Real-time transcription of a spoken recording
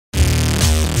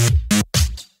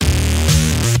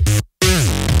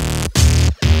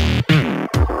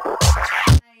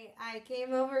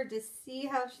her to see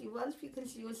how she was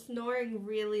because she was snoring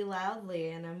really loudly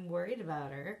and I'm worried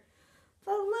about her.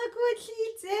 But look what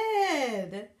she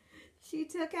did! She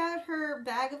took out her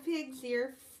bag of pig's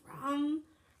ear from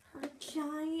her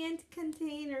giant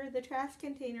container, the trash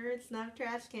container. It's not a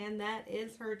trash can, that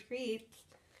is her treats.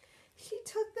 She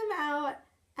took them out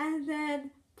and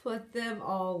then put them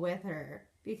all with her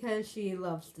because she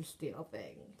loves to steal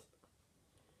things.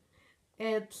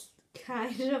 It's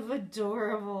kind of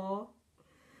adorable.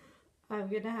 I'm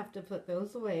gonna have to put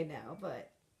those away now,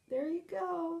 but there you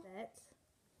go.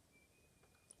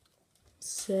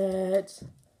 Sit.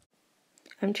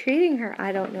 I'm treating her.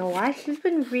 I don't know why. She's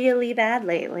been really bad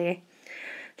lately.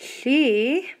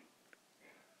 She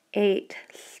ate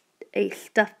a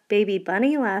stuffed baby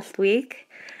bunny last week,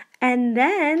 and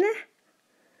then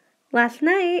last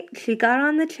night she got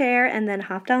on the chair and then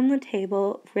hopped on the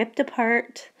table, ripped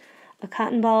apart a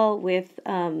cotton ball with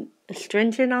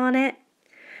astringent on it,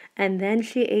 and then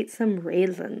she ate some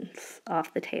raisins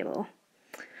off the table.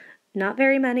 Not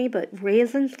very many, but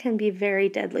raisins can be very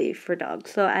deadly for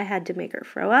dogs. So I had to make her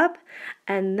throw up.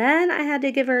 And then I had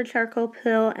to give her a charcoal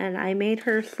pill, and I made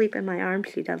her sleep in my arms.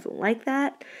 She doesn't like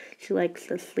that. She likes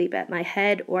to sleep at my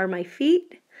head or my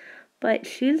feet. But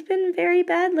she's been very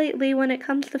bad lately when it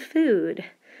comes to food.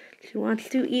 She wants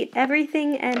to eat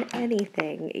everything and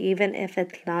anything, even if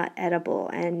it's not edible.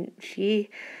 And she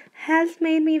has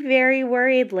made me very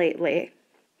worried lately.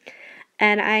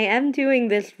 And I am doing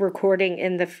this recording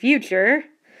in the future,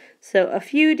 so a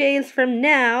few days from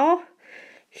now,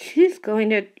 she's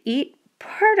going to eat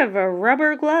part of a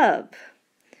rubber glove.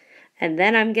 And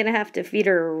then I'm going to have to feed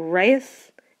her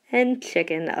rice and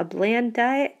chicken, a bland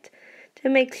diet, to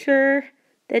make sure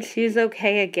that she's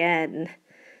okay again.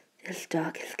 This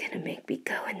dog is going to make me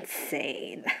go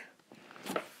insane.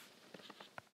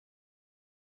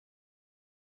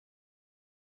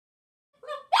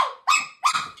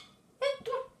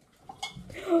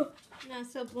 Not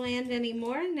so bland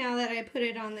anymore now that I put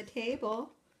it on the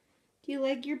table. Do you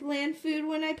like your bland food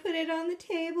when I put it on the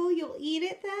table? You'll eat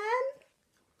it then?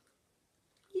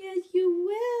 Yes, you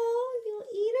will. You'll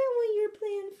eat it when your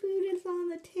bland food is on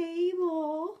the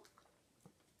table.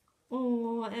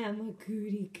 Oh, Emma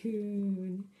Goody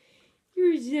Coon.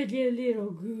 You're such a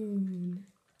little goon.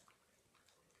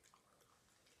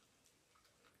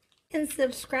 And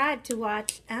subscribe to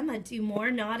watch Emma do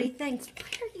more naughty things. Why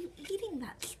are you eating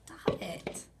that? Stop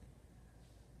it.